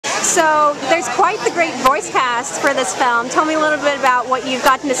So there's quite the great voice cast for this film. Tell me a little bit about what you've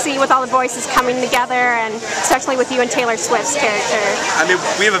gotten to see with all the voices coming together, and especially with you and Taylor Swift's character. I mean,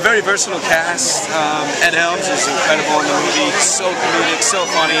 we have a very versatile cast. Ed Helms is incredible in the movie. So comedic, so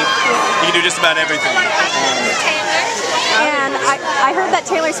funny. He can do just about everything. And I heard that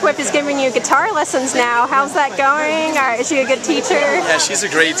Taylor Swift is giving you guitar lessons now. How's that going? Or is she a good teacher? Yeah, she's a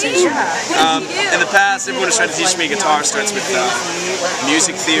great teacher. In the past, everyone was trying to teach me guitar starts with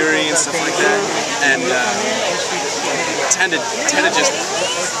music theory and stuff like that, and tend to just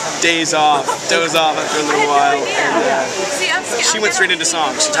doze off after a little while. And she went straight into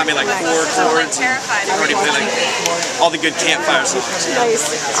songs. She taught me like 4 chords. I already played like all the good campfire songs.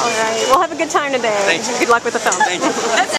 Nice. All right. We'll have a good time today. Thank you. Good luck with the film. Thank you.